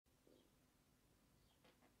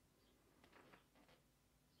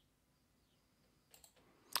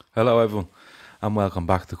Hello, everyone, and welcome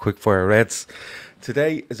back to Quickfire Reds.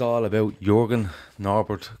 Today is all about Jurgen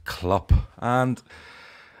Norbert Klopp. And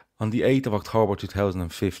on the 8th of October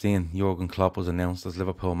 2015, Jurgen Klopp was announced as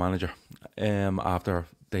Liverpool manager after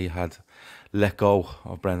they had let go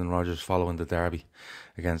of Brendan Rodgers following the derby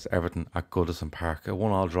against Everton at Goodison Park. A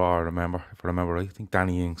 1-1 draw, if I remember right. I think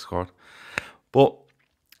Danny Ings scored. But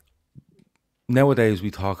nowadays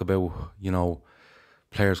we talk about,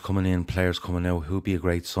 players coming in, players coming out, who'd be a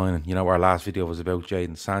great signing. Our last video was about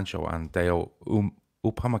Jadon Sancho and Deo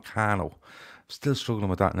Upamecano. Still struggling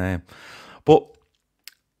with that name. But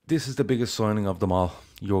this is the biggest signing of them all,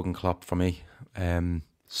 Jurgen Klopp, for me.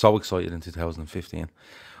 So excited in 2015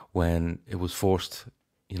 when it was first,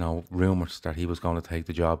 rumours that he was going to take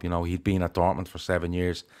the job. He'd been at Dortmund for 7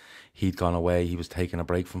 years. He'd gone away. He was taking a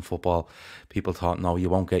break from football. People thought, no, you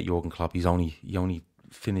won't get Jurgen Klopp. He only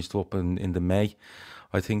finished up in the May,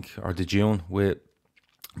 I think, or the June with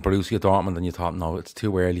Borussia Dortmund, and you thought, no, it's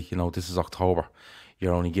too early. This is October.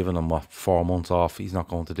 You're only giving him 4 months off. He's not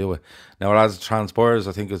going to do it. Now, as it transpires,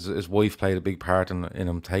 I think his wife played a big part in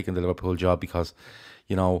him taking the Liverpool job because,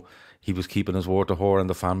 he was keeping his word to her and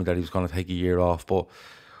the family that he was going to take a year off. But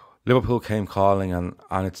Liverpool came calling, and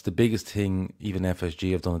it's the biggest thing even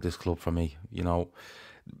FSG have done at this club for me.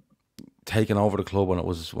 Taking over the club when it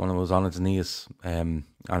was on its knees and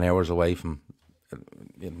hours away from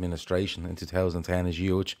administration in 2010 is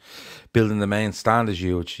huge. Building the main stand is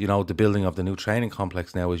huge. The building of the new training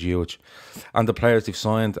complex now is huge, and the players they've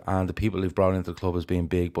signed and the people they've brought into the club has been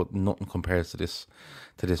big. But nothing compares to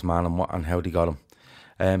this man and how they got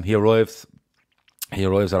him. He arrives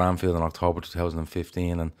at Anfield in October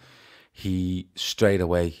 2015, and he straight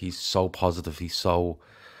away he's so positive. He's so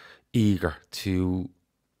eager to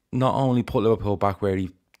not only put Liverpool back where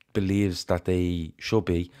he believes that they should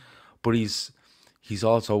be, but he's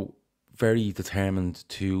also very determined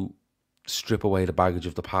to strip away the baggage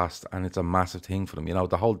of the past, and it's a massive thing for them.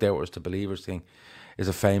 The whole doubters to believers thing is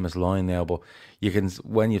a famous line now, but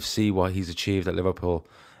when you see what he's achieved at Liverpool,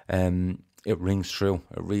 it rings true.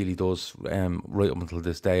 It really does, right up until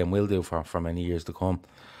this day, and will do for many years to come.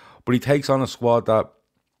 But he takes on a squad that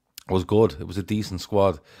was good. It was a decent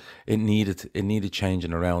squad. It needed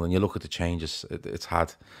changing around, and you look at the changes it's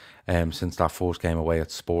had since that first game away at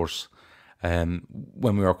Spurs. When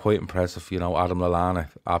we were quite impressive, Adam Lallana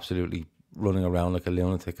absolutely running around like a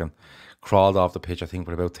lunatic and crawled off the pitch, I think,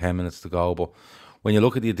 with about 10 minutes to go. But when you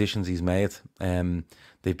look at the additions he's made,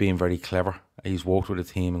 they've been very clever. He's worked with a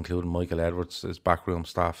team, including Michael Edwards, his backroom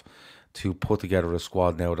staff, to put together a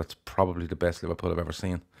squad now that's probably the best Liverpool I've ever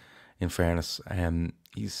seen, in fairness.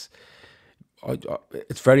 It's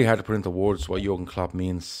very hard to put into words what Jurgen Klopp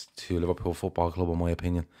means to Liverpool Football Club, in my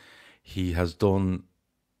opinion. He has done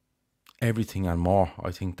everything and more,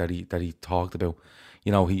 I think, that he talked about.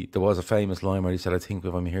 There was a famous line where he said, I think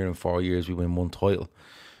if I'm here in 4 years, we win one title.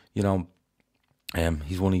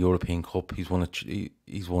 He's won a European Cup, he's won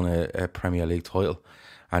a Premier League title,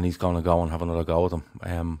 and he's going to go and have another go at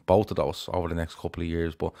them. Both of those over the next couple of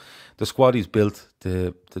years. But the squad he's built,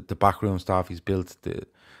 the backroom staff he's built, the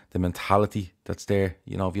mentality that's there.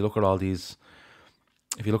 If you look at all these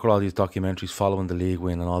documentaries following the league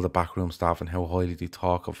win and all the backroom staff and how highly they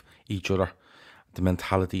talk of each other, the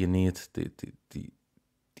mentality you need,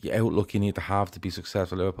 the outlook you need to have to be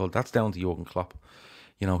successful at Liverpool, that's down to Jurgen Klopp.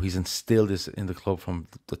 He's instilled this in the club from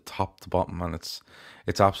the top to bottom, and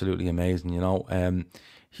it's absolutely amazing.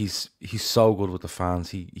 He's so good with the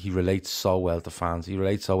fans. He relates so well to fans. He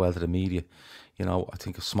relates so well to the media. I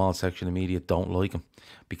think a small section of media don't like him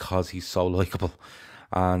because he's so likeable,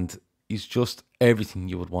 and he's just everything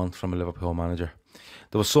you would want from a Liverpool manager.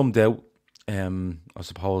 There was some doubt, I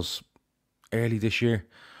suppose, early this year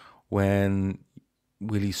when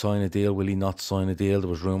will he sign a deal, will he not sign a deal? There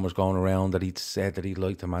was rumours going around that he'd said that he'd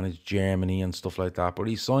like to manage Germany and stuff like that, but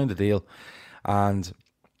he signed a deal, and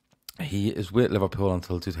he is with Liverpool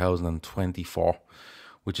until 2024,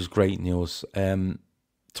 which is great news.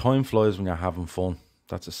 Time flies when you're having fun.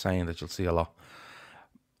 That's a saying that you'll see a lot.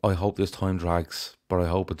 I hope this time drags, but I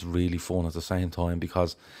hope it's really fun at the same time,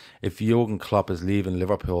 because if Jurgen Klopp is leaving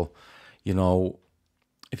Liverpool, if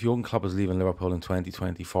Jurgen Klopp is leaving Liverpool in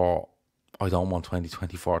 2024, I don't want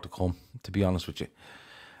 2024 to come, to be honest with you.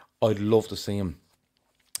 I'd love to see him,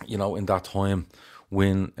 in that time,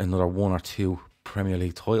 win another 1 or 2 Premier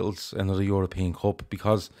League titles, another European Cup,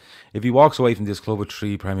 because if he walks away from this club with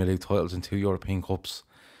 3 Premier League titles and 2 European Cups,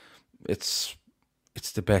 it's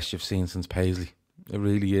the best you've seen since Paisley. It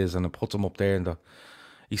really is, and it puts him up there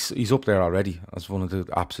he's up there already as one of the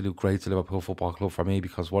absolute greats of Liverpool Football Club for me,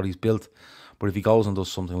 because what he's built. But if he goes and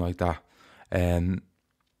does something like that,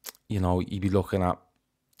 you'd be looking at,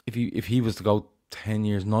 if he was to go 10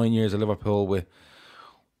 years, 9 years at Liverpool with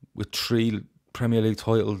 3 Premier League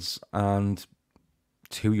titles and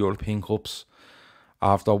 2 European Cups,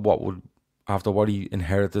 after what he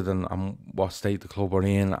inherited and what state the club were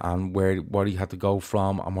in and what he had to go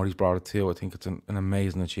from and what he's brought it to, I think it's an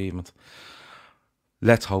amazing achievement.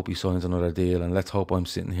 Let's hope he signs another deal, and let's hope I'm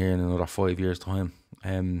sitting here in another 5 years' time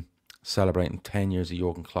celebrating 10 years of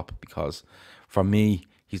Jurgen Klopp, because for me,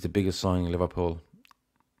 he's the biggest signing Liverpool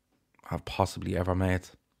have possibly ever made.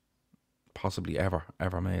 Possibly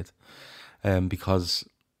ever made. Because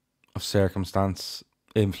of circumstance,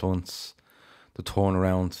 influence, the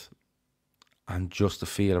turnaround, and just the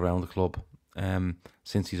feel around the club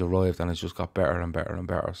since he's arrived, and it's just got better and better and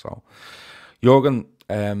better. So, Jurgen,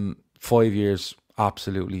 5 years,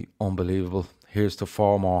 absolutely unbelievable. Here's to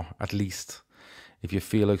 4 more, at least. If you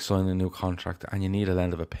feel like signing a new contract and you need a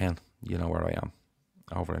lend of a pen, you know where I am.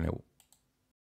 Over and out.